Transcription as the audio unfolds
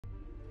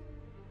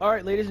All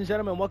right, ladies and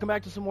gentlemen, welcome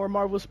back to some more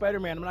Marvel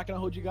Spider-Man. I'm not going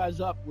to hold you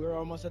guys up. We're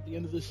almost at the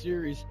end of the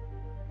series.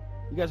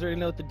 You guys already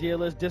know what the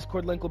deal is.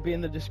 Discord link will be in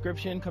the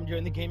description. Come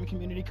join the gaming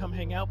community. Come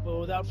hang out. But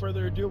without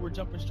further ado, we're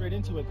jumping straight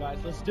into it, guys.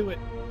 Let's do it.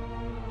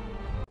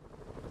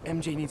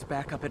 MJ needs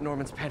backup at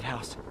Norman's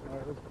penthouse. All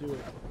right, let's do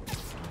it.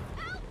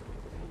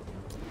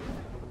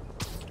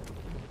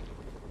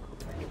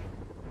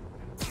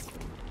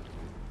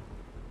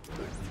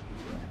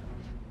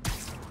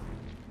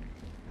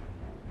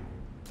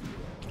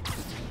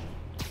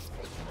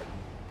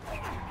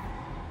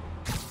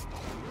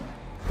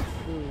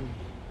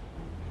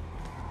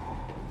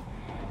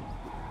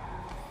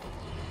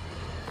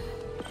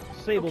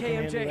 Sable Okay,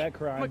 can handle MJ, that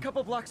crime. I'm a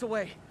couple blocks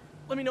away.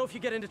 Let me know if you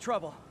get into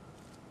trouble.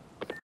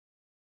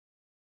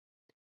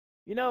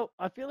 You know,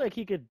 I feel like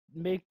he could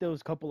make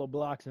those couple of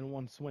blocks in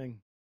one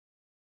swing.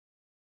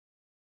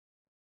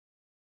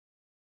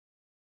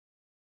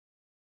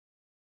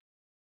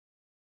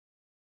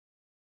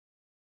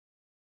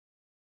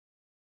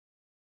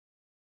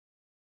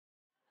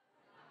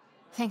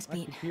 Thanks, I'm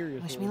Pete.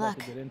 curious Wish what me we're about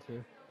luck. to get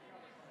into.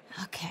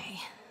 Okay.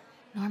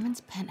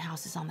 Norman's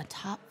penthouse is on the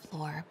top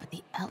floor, but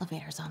the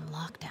elevator's on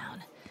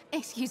lockdown.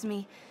 Excuse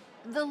me.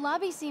 The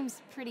lobby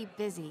seems pretty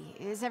busy.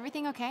 Is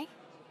everything okay?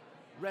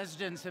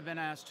 Residents have been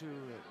asked to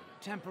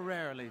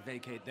temporarily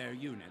vacate their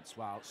units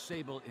while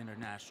Sable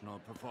International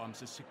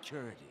performs a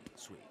security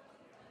sweep.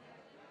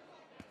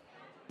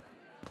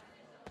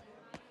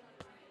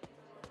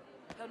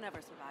 He'll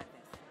never survive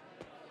this.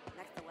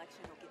 Next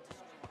election will get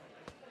destroyed.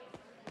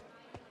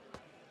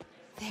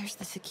 There's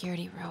the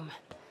security room.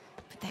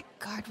 But that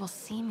guard will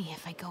see me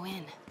if I go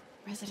in.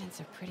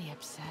 Residents are pretty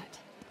upset.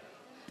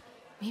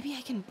 Maybe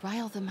I can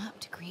rile them up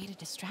to create a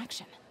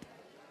distraction.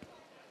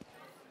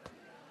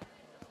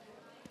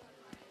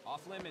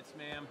 Off limits,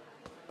 ma'am.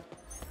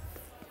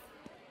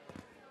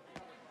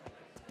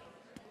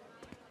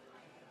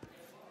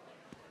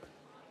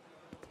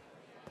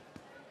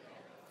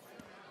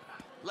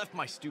 Left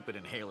my stupid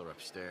inhaler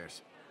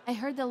upstairs. I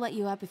heard they'll let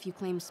you up if you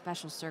claim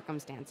special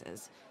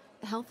circumstances.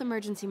 The health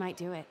emergency might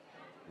do it.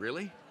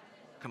 Really?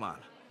 Come on,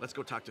 let's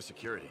go talk to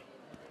security.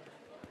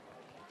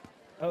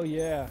 Oh,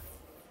 yeah.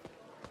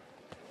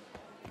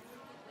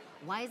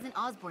 Why isn't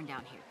Osborn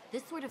down here?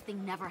 This sort of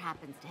thing never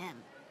happens to him.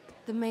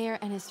 The mayor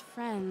and his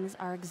friends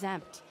are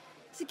exempt.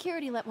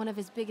 Security let one of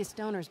his biggest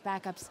donors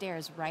back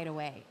upstairs right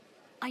away.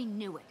 I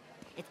knew it.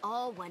 It's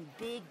all one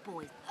big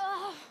boy.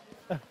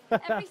 Ugh.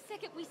 Every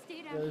second we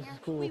stay down This here, is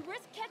cool. we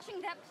risk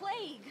catching that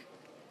plague.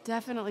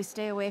 Definitely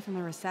stay away from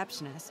the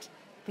receptionist.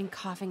 Been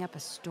coughing up a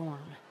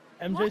storm.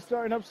 MJ What?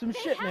 starting up some They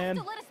shit, have man.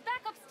 to let us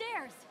back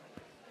upstairs.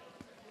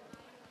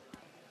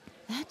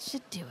 That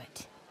should do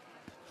it.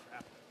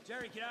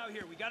 Jerry, get out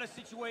here. We got a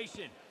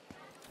situation.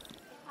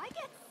 I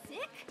get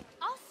sick,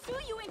 I'll sue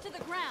you into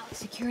the ground.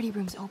 Security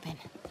room's open.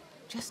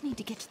 Just need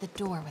to get to the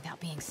door without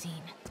being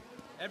seen.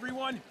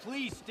 Everyone,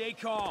 please stay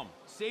calm.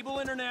 Sable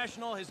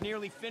International has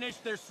nearly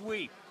finished their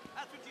sweep.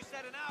 That's what you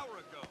said an hour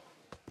ago.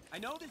 I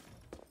know this.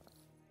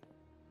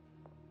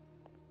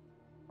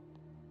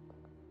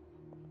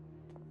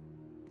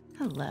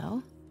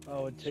 Hello.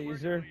 Oh, a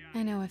taser.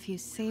 I know a few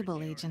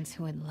Sable agents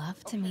who would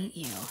love to meet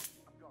you.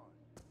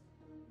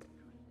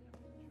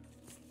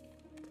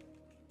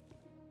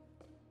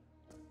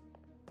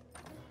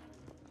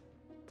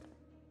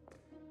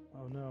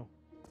 Oh, no.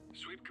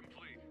 Sweep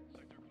complete.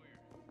 Sector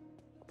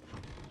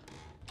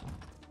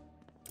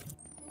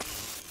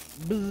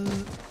clear.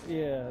 Bzz.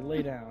 Yeah,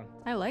 lay down.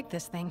 I like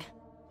this thing.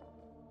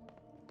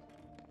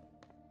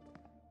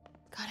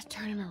 Gotta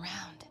turn him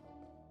around.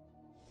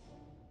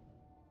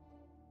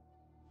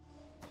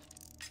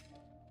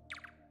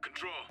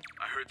 Control,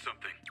 I heard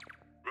something.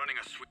 Running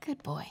a sweep.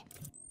 Good boy.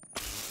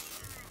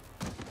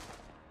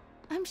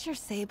 I'm sure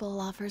Sable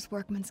offers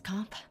workman's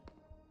comp.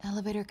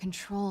 Elevator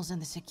controls in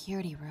the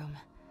security room.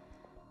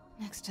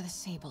 Next to the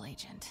Sable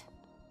agent.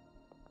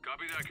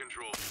 Copy that,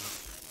 Control.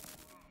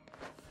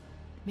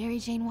 Mary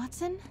Jane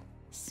Watson?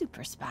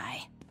 Super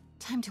spy.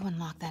 Time to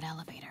unlock that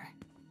elevator.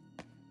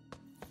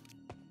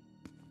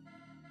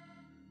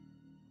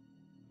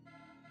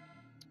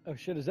 Oh,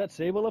 shit, is that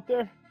Sable up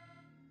there?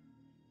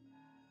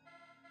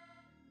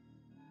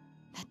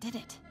 That did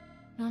it.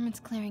 Norman's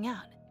clearing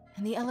out,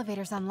 and the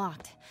elevator's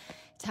unlocked.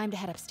 Time to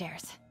head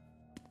upstairs.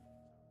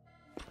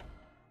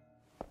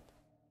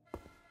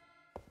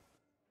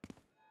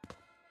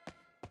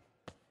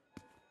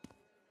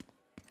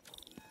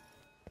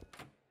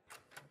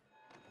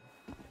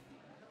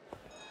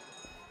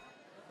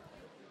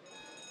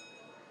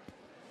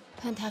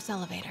 Penthouse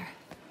elevator.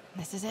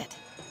 This is it.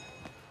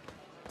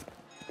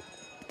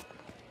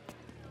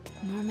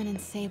 Norman and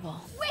Sable.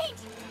 Wait!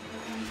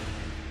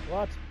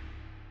 What?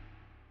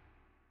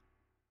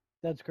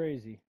 That's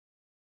crazy.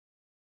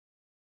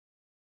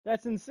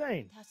 That's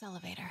insane. Penthouse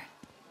elevator.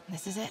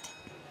 This is it.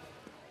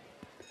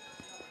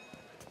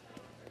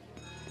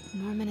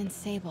 Norman and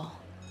Sable.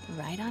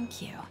 Right on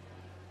cue.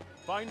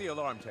 Find the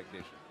alarm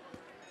technician.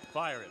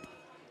 Fire him.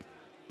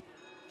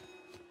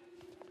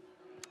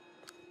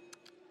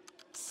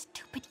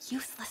 Stupid,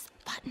 useless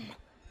button.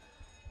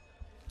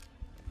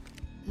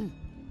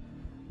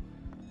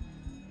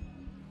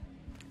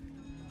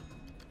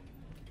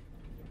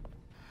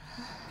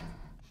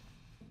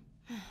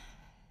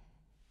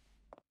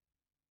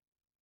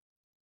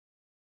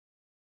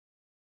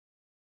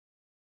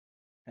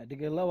 to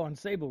get low on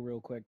Sable real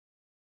quick.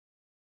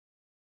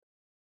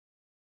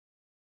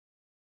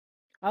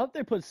 I hope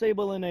they put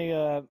Sable in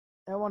in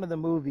one of the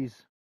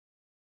movies.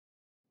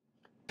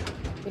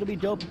 It'll be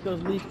dope if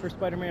those leaks for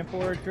Spider-Man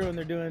 4 are true and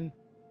they're doing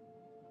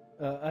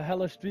a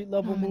hella street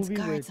level Norman's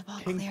movie where guards have all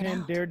cleared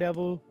Kingpin, out.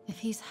 Daredevil, If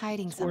he's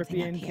hiding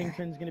Scorpion, something up here,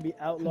 Kingpin's gonna be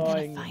I'm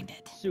outlawing gonna find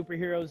it.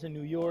 superheroes in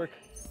New York.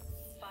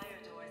 Fire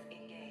doors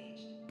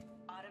engaged.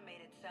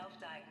 Automated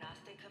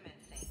self-diagnostic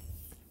commencing.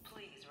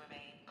 Please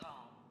remain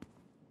calm.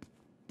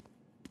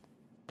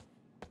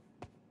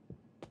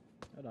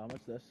 Hold on,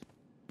 what's this?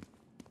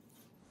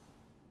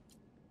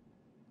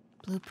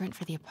 Blueprint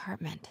for the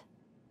apartment.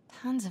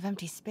 Tons of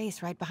empty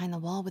space right behind the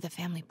wall with a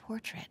family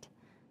portrait.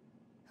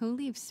 Who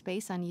leaves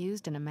space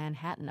unused in a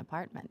Manhattan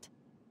apartment?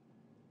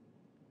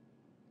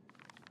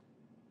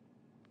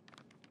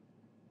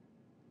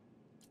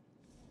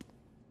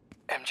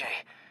 MJ,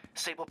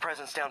 Sable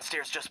presence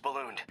downstairs just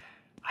ballooned.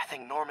 I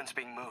think Norman's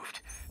being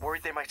moved.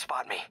 Worried they might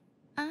spot me.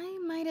 I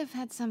might have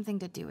had something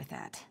to do with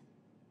that.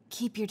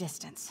 Keep your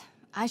distance.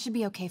 I should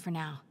be okay for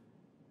now.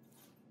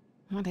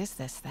 What is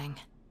this thing?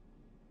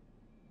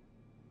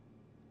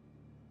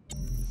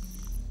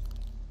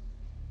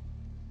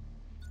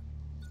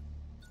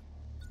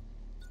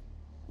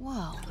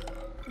 Whoa,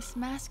 this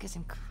mask is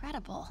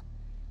incredible.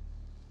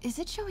 Is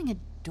it showing a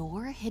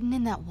door hidden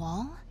in that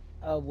wall?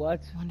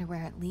 What? Wonder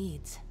where it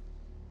leads.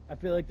 I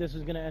feel like this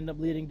is gonna end up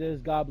leading to his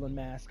goblin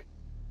mask.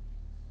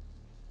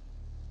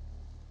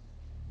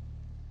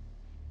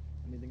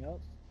 Anything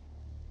else?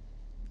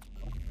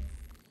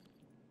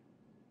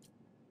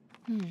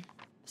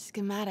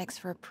 Schematics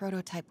for a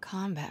prototype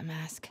combat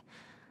mask.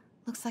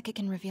 Looks like it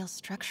can reveal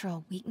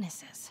structural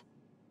weaknesses.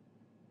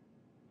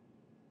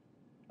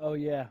 Oh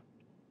yeah.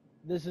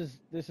 This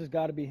has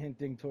got to be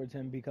hinting towards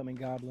him becoming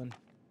Goblin.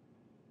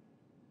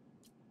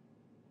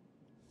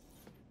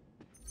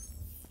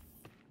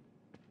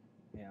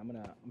 Yeah, I'm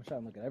gonna try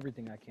and look at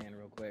everything I can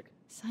real quick.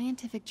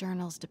 Scientific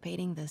journals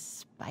debating the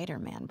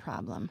Spider-Man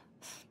problem.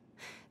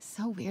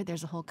 So weird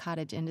there's a whole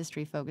cottage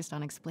industry focused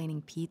on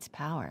explaining Pete's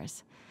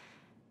powers.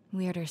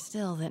 Weirder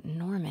still that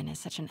Norman is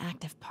such an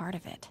active part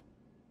of it.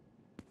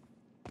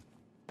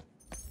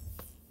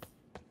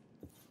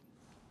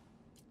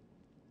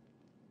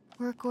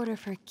 Work order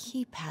for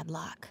keypad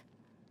lock.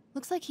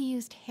 Looks like he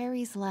used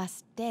Harry's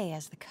last day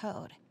as the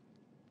code.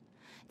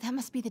 That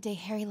must be the day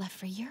Harry left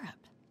for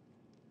Europe.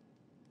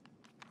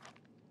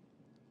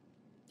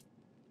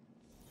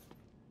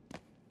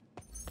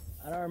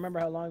 I don't remember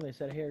how long they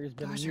said Harry's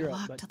been Doors in are Europe,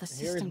 locked but till the Harry's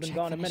system been check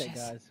gone a minute,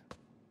 finishes.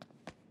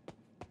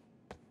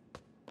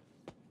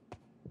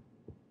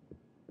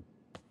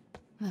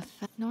 guys.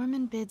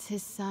 Norman bids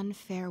his son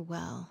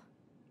farewell.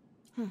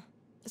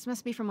 This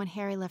must be from when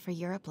Harry left for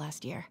Europe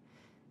last year.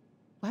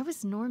 Why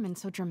was Norman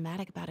so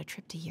dramatic about a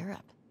trip to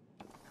Europe?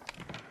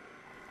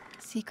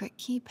 Secret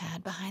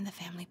keypad behind the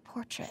family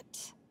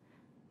portrait.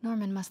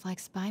 Norman must like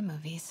spy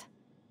movies.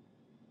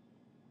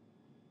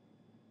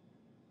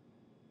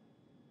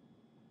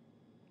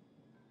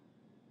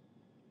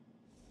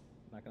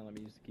 Not gonna let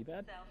me use the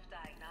keypad?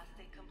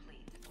 Self-diagnostic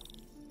complete.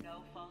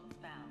 No faults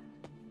found.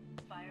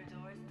 Fire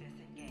doors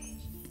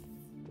disengaged.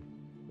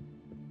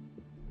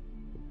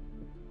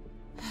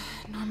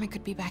 Norman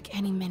could be back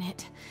any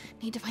minute.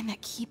 Need to find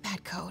that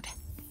keypad code.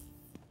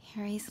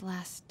 Harry's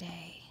last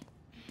day.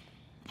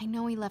 I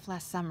know he left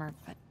last summer,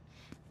 but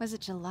was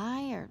it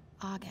July or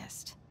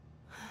August?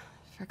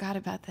 Forgot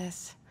about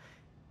this.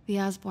 The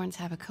Osborns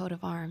have a coat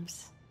of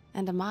arms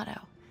and a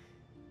motto.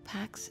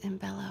 Pax in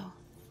bello.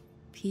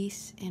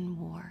 Peace in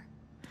war.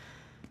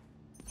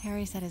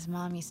 Harry said his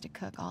mom used to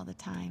cook all the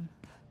time.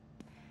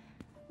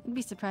 I'd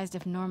be surprised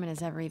if Norman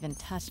has ever even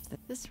touched it.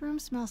 This room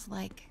smells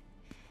like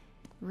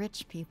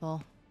rich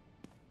people.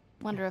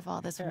 Wonder if all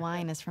this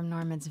wine is from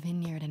Norman's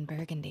vineyard in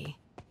Burgundy.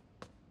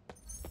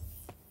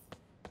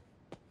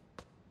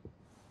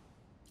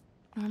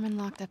 Norman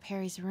locked up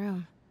Harry's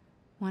room,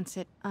 wants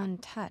it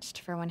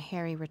untouched for when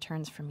Harry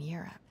returns from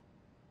Europe.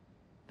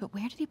 But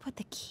where did he put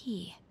the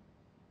key?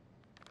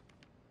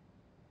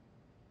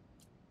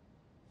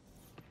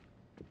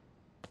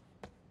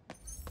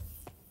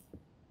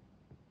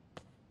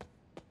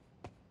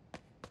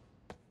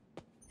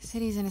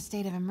 City's in a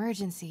state of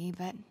emergency,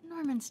 but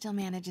Norman still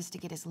manages to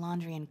get his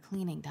laundry and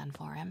cleaning done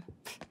for him.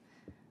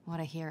 What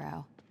a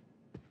hero.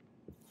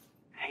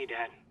 Hey,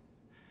 Dad.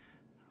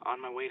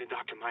 On my way to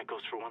Dr.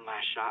 Michael's for one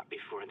last shot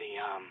before the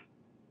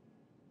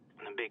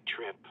big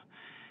trip.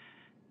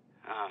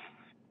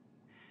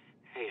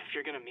 Hey, if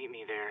you're gonna meet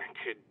me there,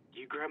 could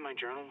you grab my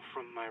journal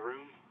from my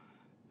room?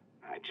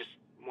 I just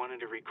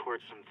wanted to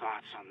record some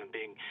thoughts on the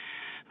big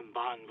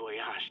Bon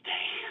Voyage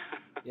day.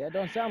 Yeah, it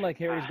don't sound like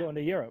Harry's going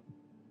to Europe.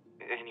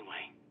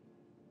 Anyway,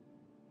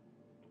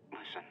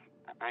 listen,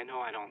 I know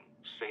I don't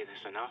say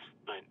this enough,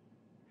 but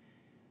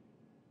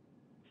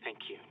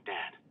thank you,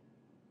 Dad.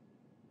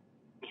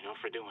 You know,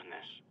 for doing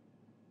this.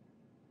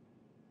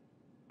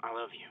 I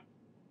love you.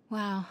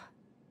 Wow.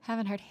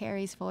 Haven't heard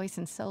Harry's voice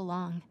in so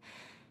long.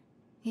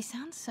 He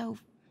sounds so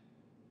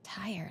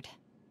tired.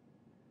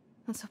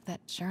 Let's hope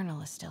that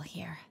journal is still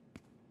here.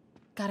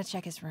 Gotta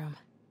check his room.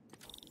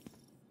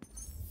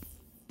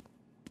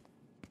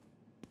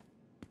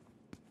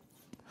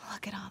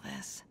 Look at all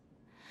this.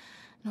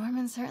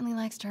 Norman certainly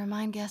likes to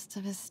remind guests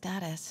of his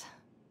status.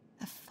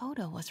 A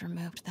photo was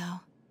removed, though.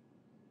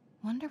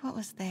 Wonder what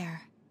was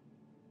there.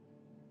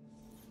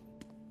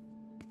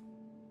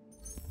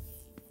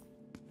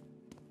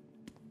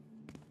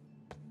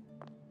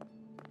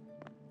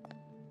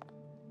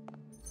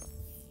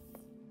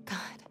 God,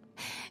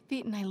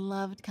 Pete and I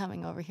loved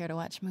coming over here to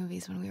watch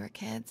movies when we were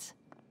kids.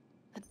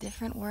 A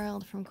different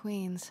world from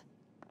Queens.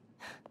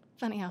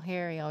 Funny how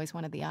Harry always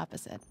wanted the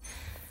opposite.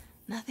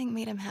 Nothing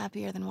made him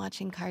happier than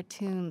watching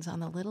cartoons on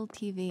the little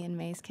TV in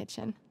May's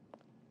kitchen.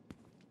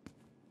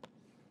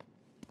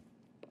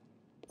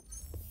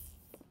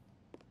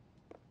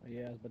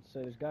 Yeah, I was about to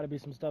say, there's got to be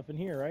some stuff in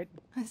here, right?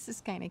 This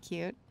is kind of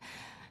cute.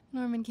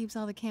 Norman keeps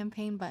all the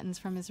campaign buttons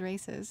from his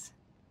races.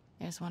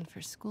 There's one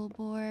for school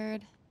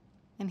board,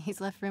 and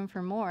he's left room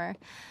for more.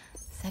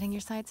 Setting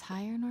your sights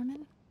higher,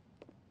 Norman?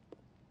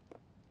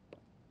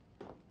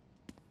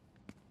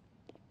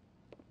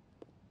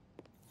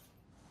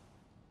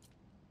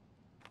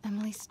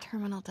 Emily's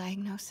terminal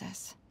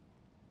diagnosis.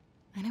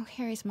 I know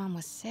Harry's mom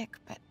was sick,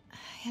 but I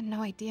had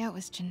no idea it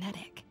was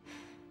genetic.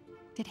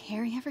 Did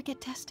Harry ever get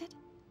tested?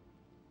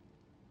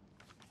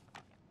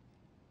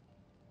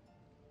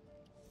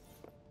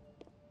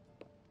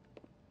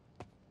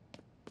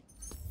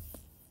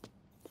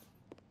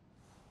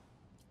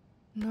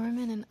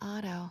 Norman and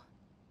Otto.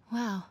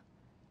 Wow.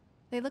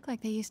 They look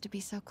like they used to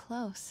be so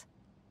close.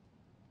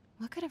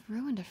 What could have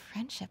ruined a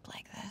friendship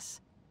like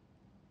this?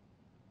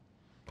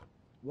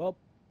 Well,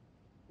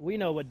 we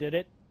know what did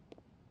it.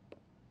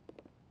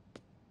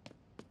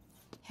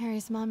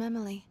 Harry's mom,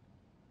 Emily.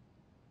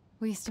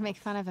 We used to make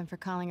fun of him for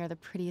calling her the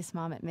prettiest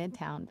mom at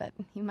Midtown, but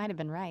he might have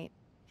been right.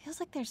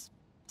 Feels like there's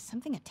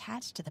something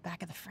attached to the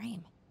back of the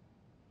frame.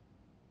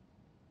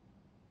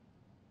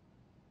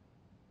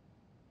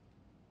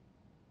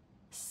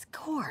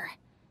 Score!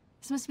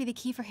 This must be the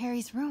key for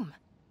Harry's room.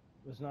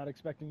 Was not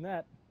expecting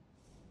that.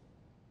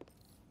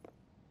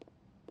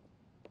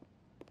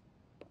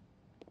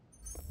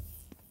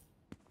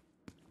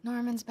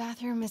 Norman's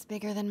bathroom is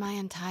bigger than my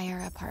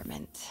entire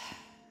apartment.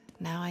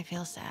 Now I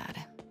feel sad.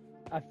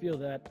 I feel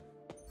that.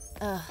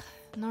 Ugh,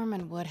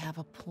 Norman would have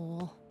a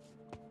pool.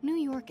 New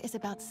York is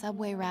about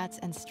subway rats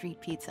and street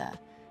pizza,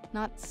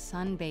 not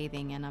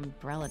sunbathing and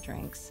umbrella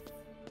drinks.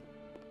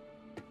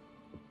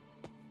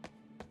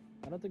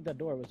 I don't think that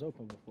door was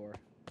open before.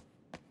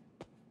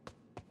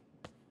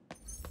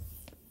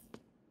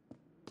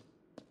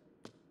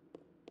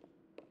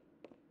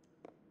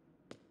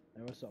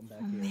 There was something back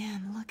here.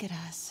 Man, look at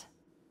us.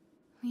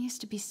 We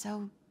used to be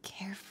so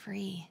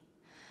carefree.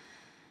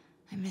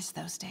 I miss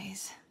those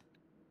days.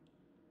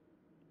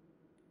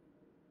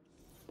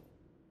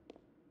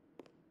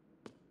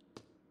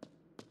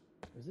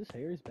 Is this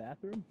Harry's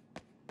bathroom?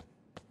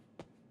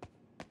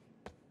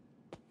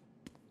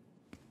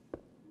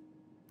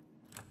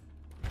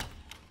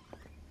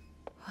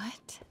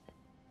 What?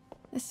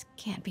 This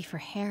can't be for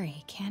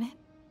Harry, can it?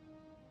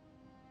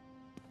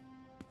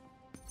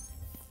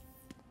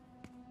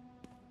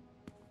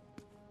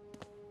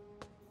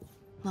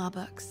 Law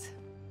books.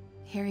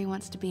 Harry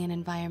wants to be an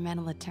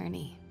environmental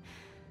attorney,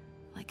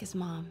 like his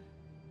mom.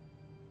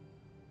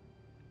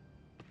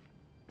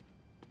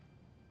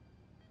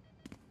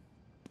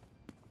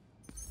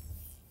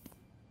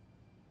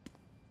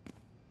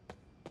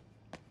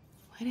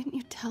 Why didn't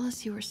you tell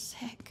us you were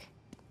sick?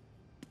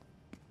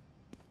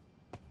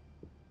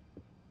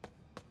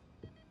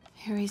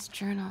 Harry's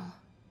journal.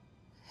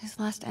 His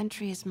last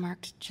entry is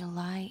marked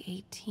July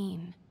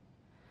 18.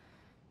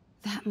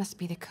 That must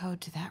be the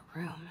code to that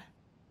room.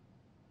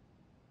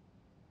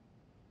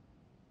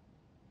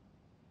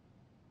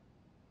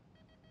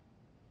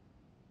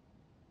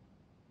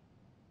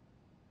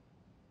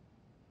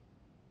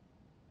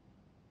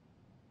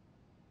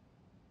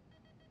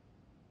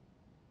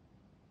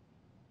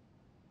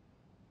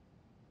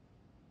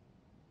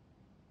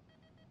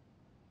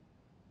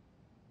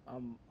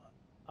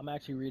 I'm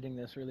actually reading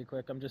this really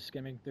quick. I'm just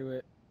skimming through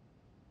it.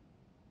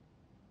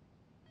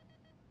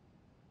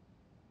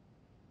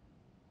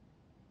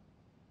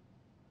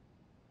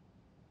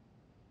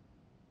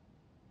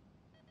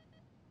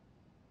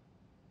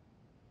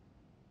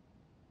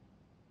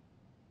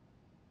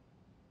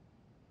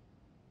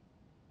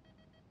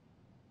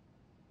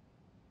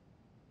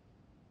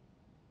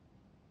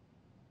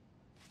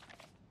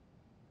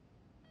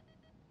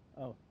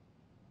 Oh,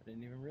 I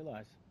didn't even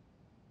realize.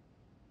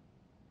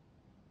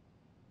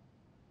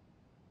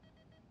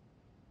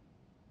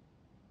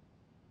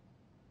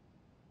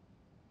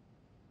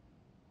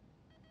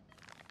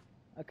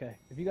 Okay,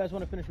 if you guys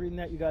want to finish reading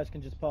that, you guys can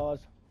just pause.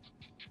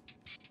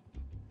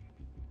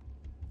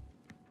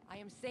 I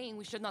am saying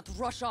we should not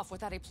rush off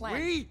without a plan.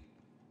 We?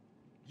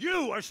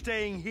 You are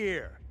staying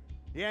here.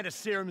 The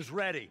antiserum's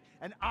ready,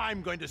 and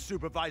I'm going to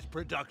supervise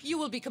production. You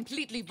will be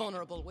completely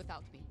vulnerable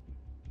without me.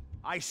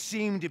 I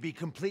seem to be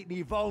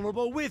completely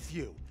vulnerable with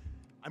you.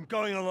 I'm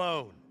going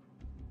alone.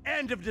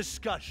 End of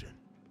discussion.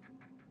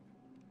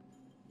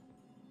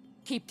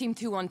 Keep Team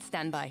 2 on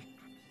standby.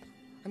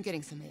 I'm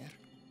getting some air.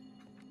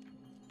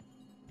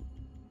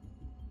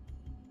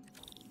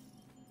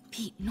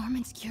 Pete,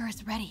 Norman's cure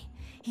is ready.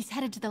 He's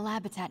headed to the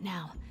lab it's at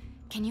now.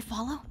 Can you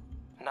follow?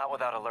 Not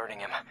without alerting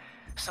him.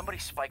 Somebody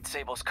spiked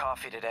Sable's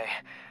coffee today.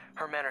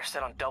 Her men are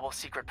set on double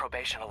secret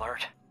probation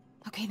alert.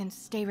 Okay, then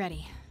stay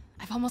ready.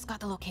 I've almost got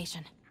the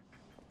location.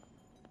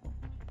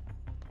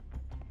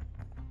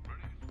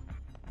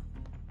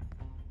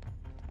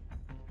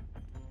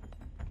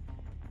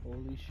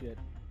 Holy shit.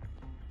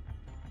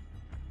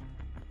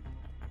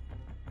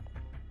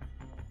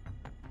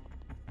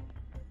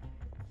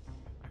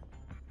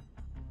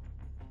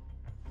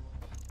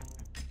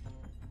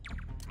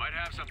 Might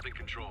have something,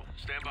 Control.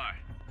 Stand by.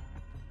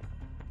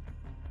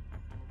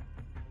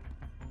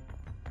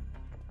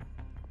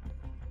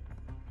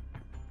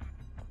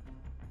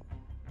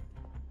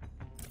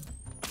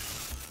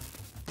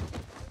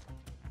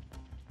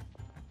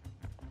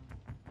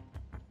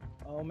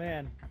 Oh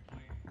man.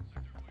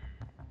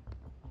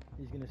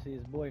 He's gonna see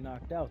his boy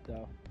knocked out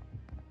though.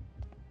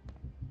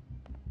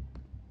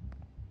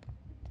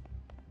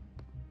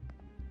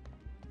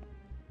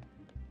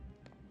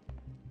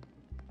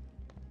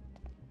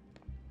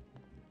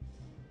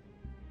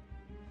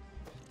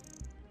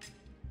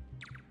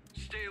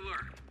 Stay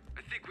alert.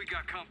 I think we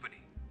got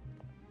company.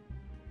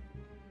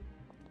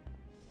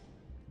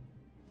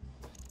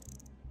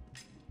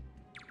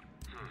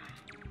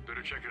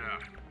 Better check it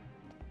out.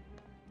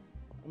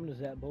 I'm gonna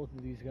zap both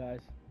of these guys.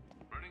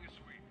 Running a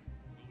sweep.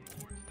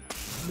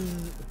 We'll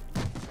report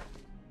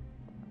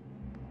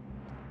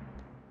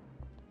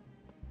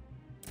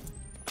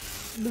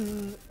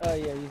status. Oh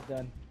yeah, he's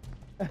done.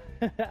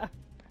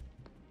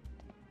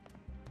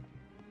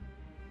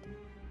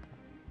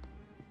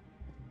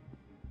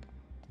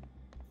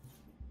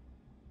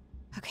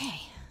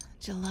 Okay,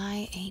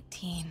 July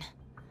 18.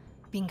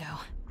 Bingo.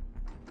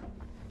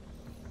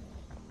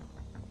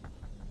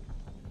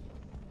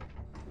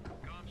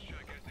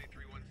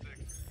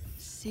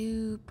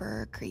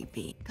 Super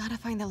creepy. Gotta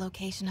find the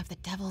location of the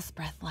Devil's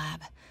Breath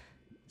lab.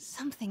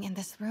 Something in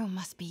this room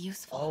must be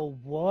useful. Oh,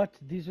 what?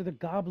 These are the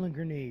goblin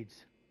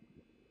grenades.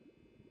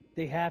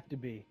 They have to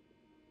be.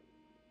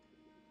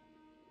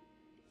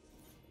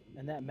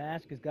 And that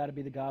mask has got to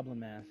be the goblin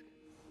mask.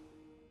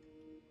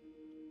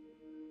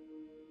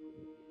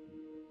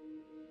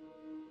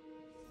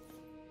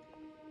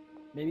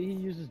 Maybe he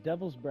uses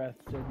Devil's Breath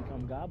to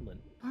become goblin.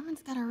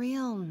 Norman's got a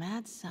real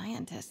mad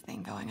scientist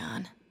thing going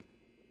on.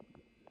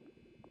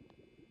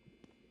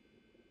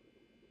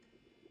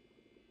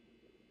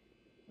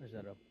 Is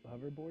that a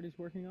hoverboard he's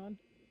working on?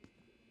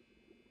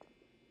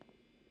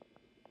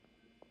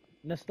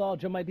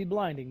 Nostalgia might be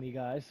blinding me,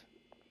 guys.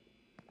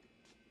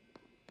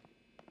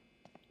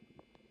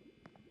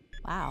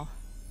 Wow.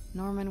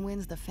 Norman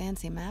wins the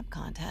fancy map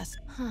contest.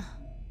 Huh.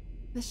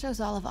 This shows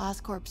all of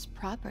Oscorp's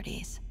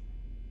properties.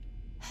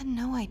 Had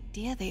no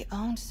idea they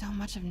owned so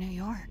much of New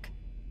York.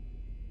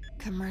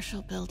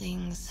 Commercial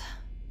buildings.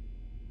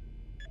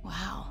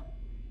 Wow.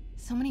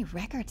 So many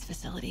records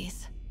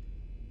facilities.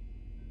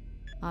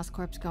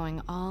 Oscorp's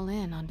going all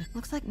in on...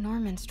 Looks like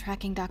Norman's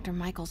tracking Dr.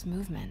 Michael's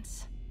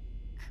movements.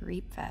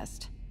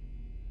 Creepfest.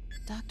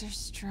 Dr.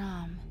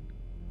 Strom.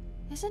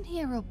 Isn't he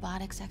a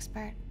robotics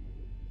expert?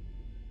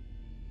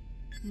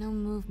 No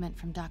movement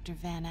from Dr.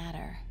 Van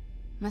Adder.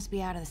 Must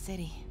be out of the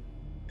city.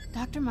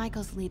 Dr.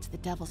 Michaels leads the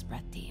Devil's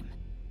Breath team.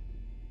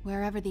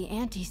 Wherever the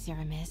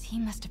anti-serum is, he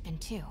must have been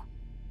too.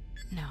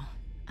 No,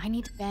 I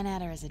need Van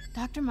Adder as a...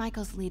 Dr.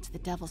 Michaels leads the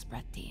Devil's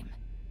Breath team.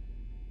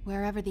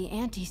 Wherever the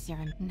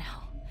anti-serum... No.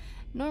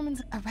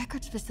 Norman's... A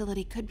records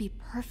facility could be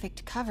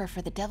perfect cover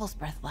for the Devil's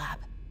Breath lab.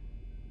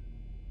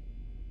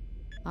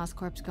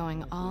 Oscorp's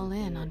going all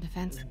in on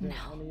defense... No.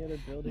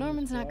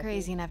 Norman's not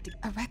crazy enough to...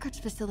 A records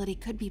facility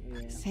could be...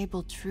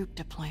 Sable troop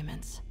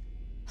deployments.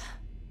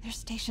 They're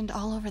stationed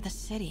all over the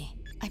city.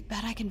 I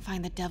bet I can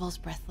find the Devil's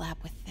Breath lab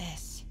with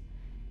this.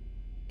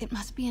 It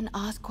must be an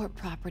Oscorp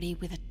property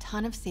with a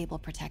ton of Sable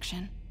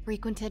protection,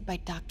 frequented by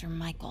Dr.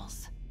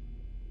 Michaels.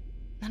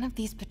 None of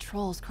these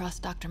patrols cross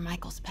Dr.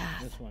 Michaels'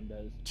 path. This one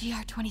does.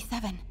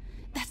 GR-27.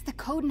 That's the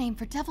code name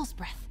for Devil's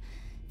Breath.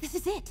 This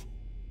is it.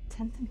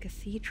 10th and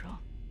Cathedral.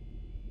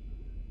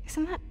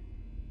 Isn't that...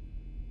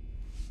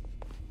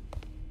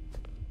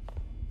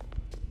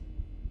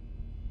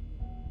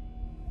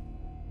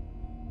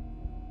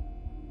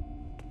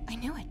 I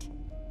knew it.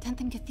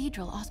 10th and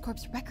Cathedral,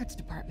 Oscorp's records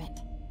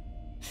department.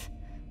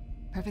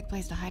 Perfect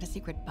place to hide a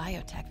secret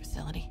biotech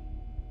facility.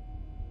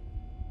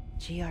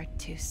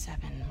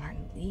 GR-27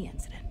 Martin Lee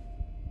incident.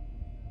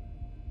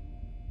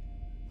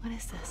 What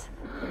is this?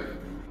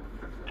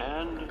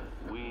 And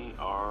we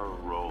are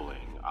rolling.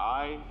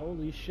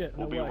 Holy shit,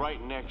 will no be way.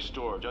 right next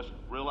door. Just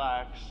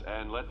relax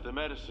and let the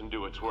medicine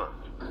do its work.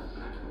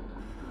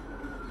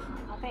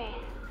 宝贝，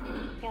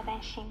不要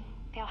担心，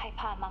不要害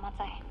怕，妈妈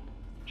在。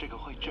这个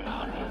会治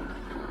好你，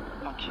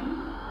放心。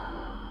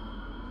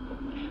什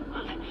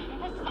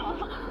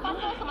么？发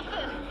生了什么事？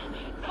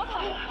怎么可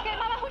能？给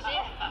妈妈呼吸！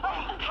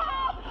靠！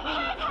快！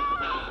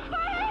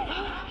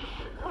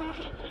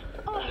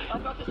 I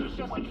thought this was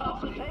just a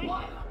consultation.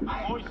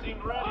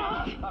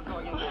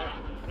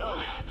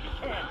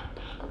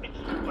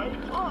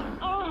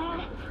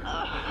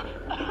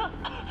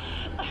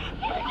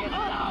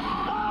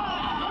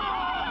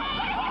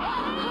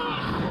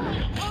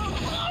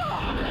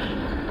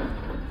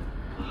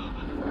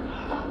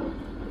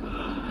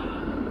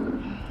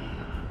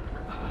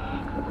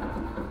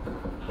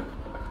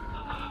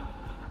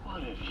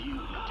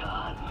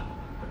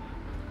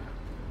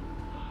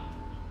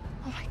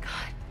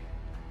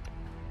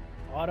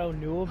 Otto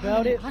knew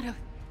about it? Otto.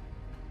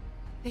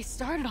 They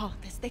started all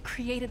of this. They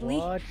created Lee.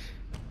 What?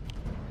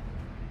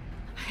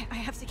 I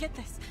have to get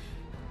this.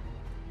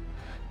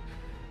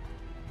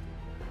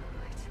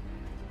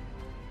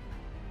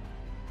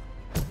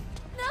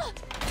 No!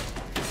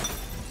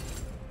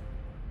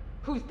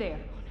 Who's there?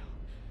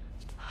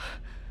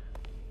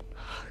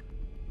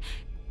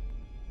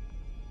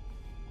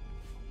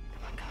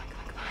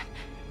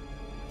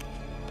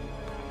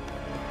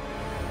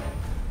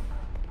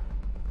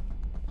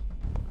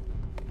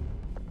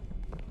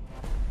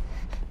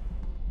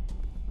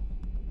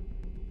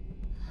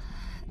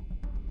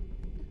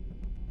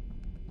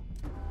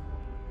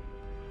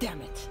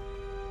 Damn it.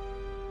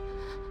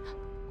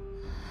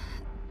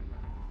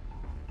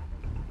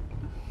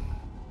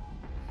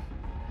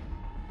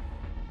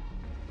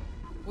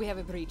 We have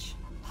a breach.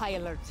 High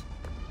alert.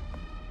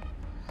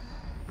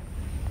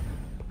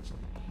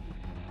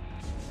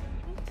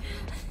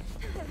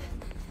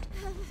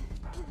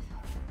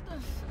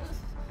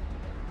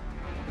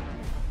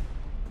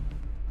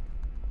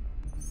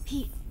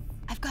 Pete,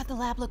 I've got the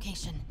lab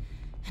location.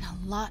 And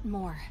a lot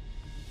more.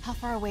 How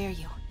far away are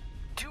you?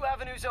 2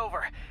 avenues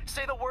over.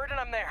 Say the word and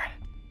I'm there.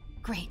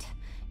 Great.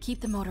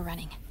 Keep the motor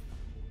running.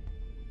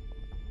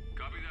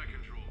 Copy that,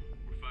 Control.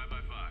 We're 5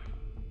 by 5.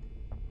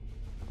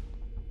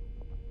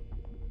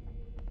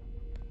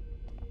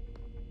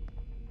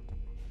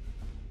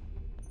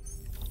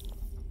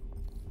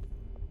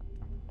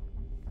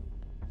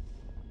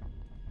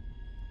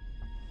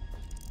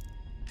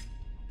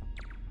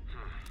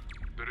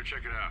 Better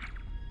check it out.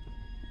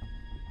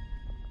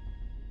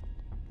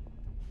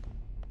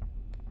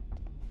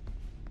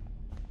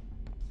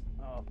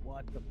 Oh,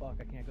 what the fuck?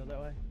 I can't go that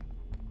way?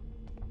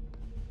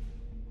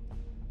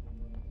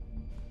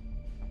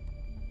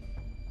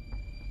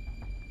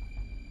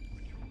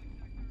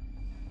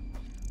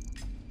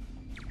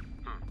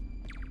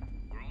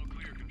 We're all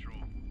clear,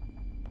 Control.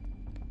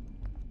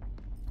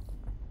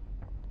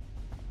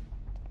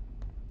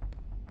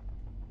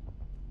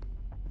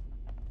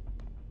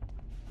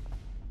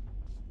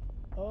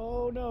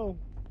 Oh no.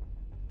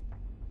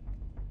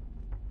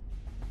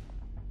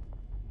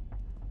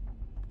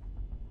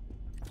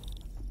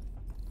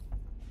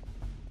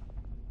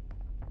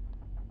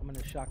 I'm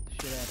gonna shock the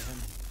shit out of him.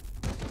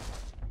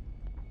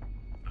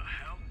 The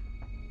hell?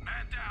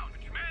 Man down!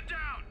 Man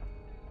down!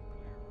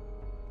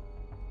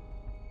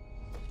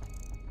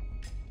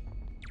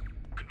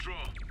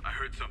 Control, I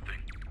heard something.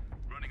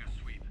 Running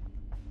a sweep.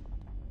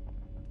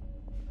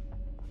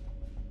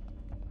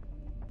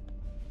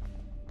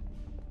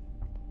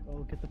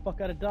 Oh, get the fuck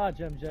out of Dodge,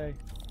 MJ.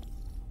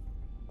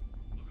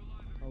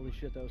 Holy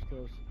shit, that was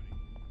close.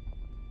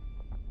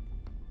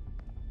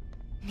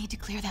 Need to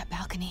clear that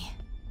balcony.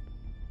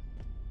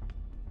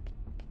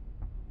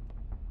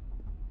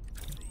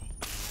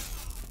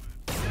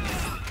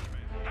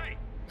 Hey!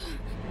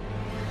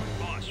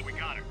 Boss, we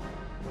got her.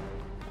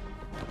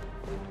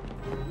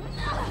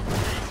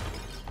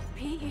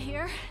 Pete, you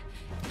here?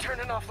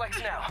 Turning off Lex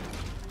now.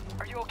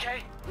 Are you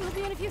okay? We'll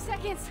be in a few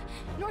seconds.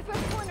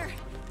 Northwest corner.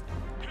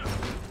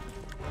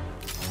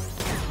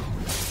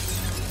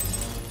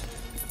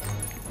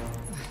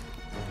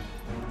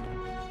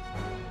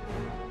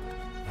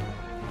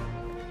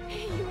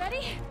 You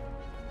ready?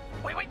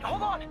 Wait,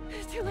 hold on!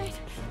 It's too late.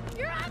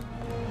 You're up!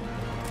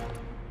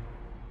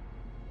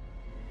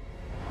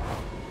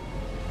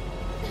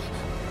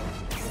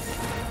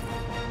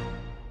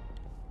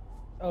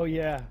 Oh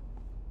yeah.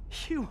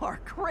 You are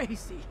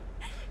crazy.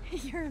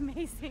 You're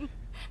amazing.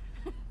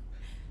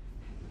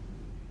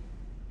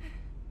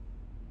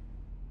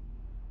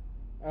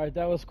 Alright,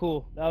 that was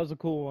cool. That was a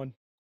cool one.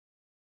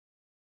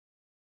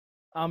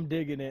 I'm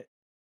digging it.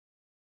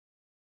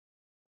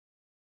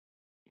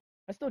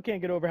 I still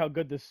can't get over how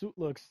good this suit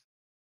looks.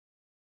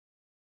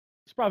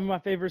 It's probably my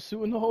favorite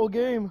suit in the whole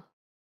game.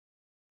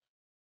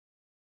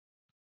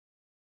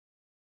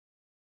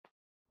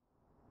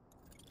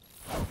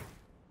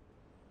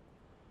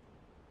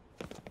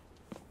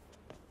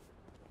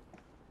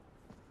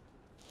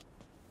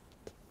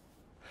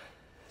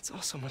 It's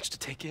all so much to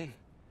take in.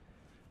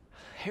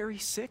 Harry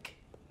sick?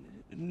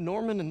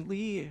 Norman and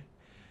Lee?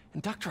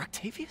 And Dr.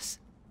 Octavius?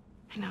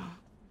 I know.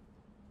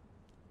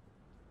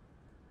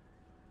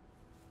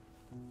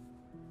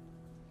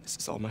 This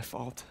is all my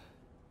fault.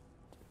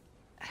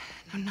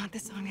 No, not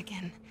this song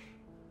again.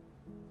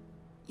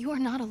 You are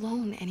not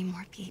alone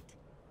anymore, Pete.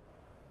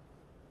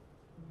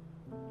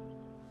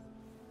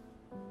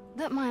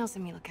 Let Miles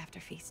and me look after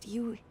Feast.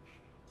 You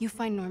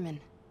find Norman.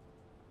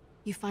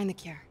 You find the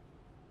cure.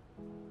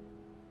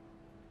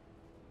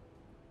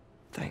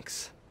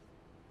 Thanks,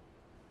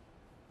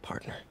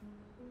 partner.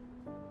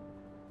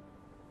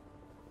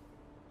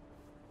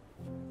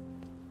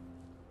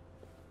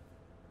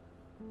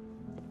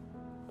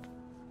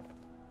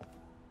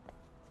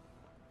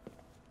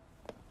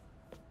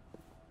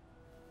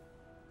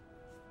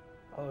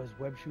 Oh, his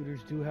web shooters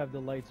do have the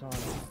lights on.